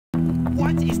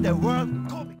What is the world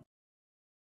coming?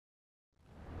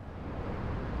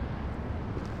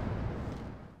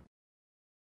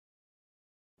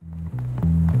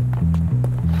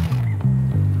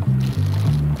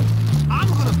 I'm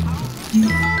gonna...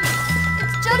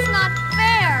 It's just not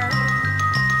fair.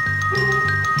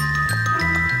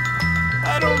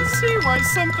 I don't see why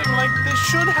something like this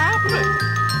should happen.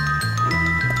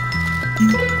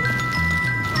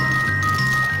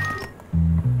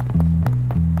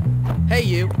 Hey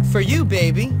you, for you,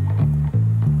 baby.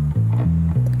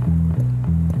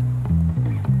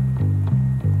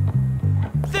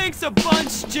 Thanks a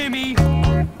bunch, Jimmy.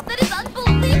 That is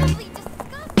unbelievably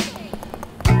disgusting.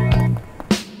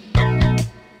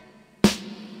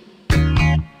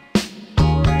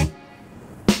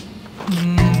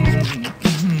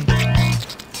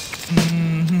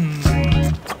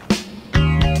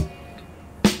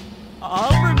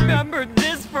 I'll remember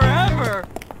this forever.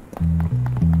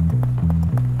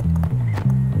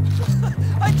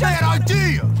 I got an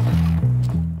idea.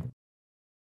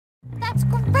 That's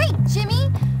great,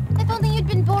 Jimmy. If only you'd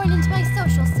been born into my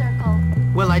social circle.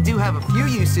 Well, I do have a few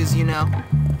uses, you know.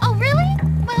 Oh, really?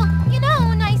 Well, you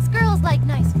know, nice girls like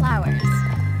nice flowers.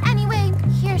 Anyway,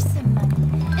 here's some money.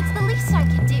 It's the least I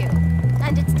could do.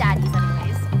 And it's Daddy's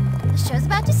anyways. The show's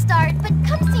about to start, but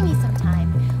come see me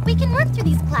sometime. We can work through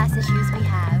these class issues we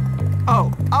have.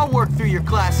 Oh, I'll work through your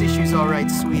class issues all right,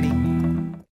 sweetie.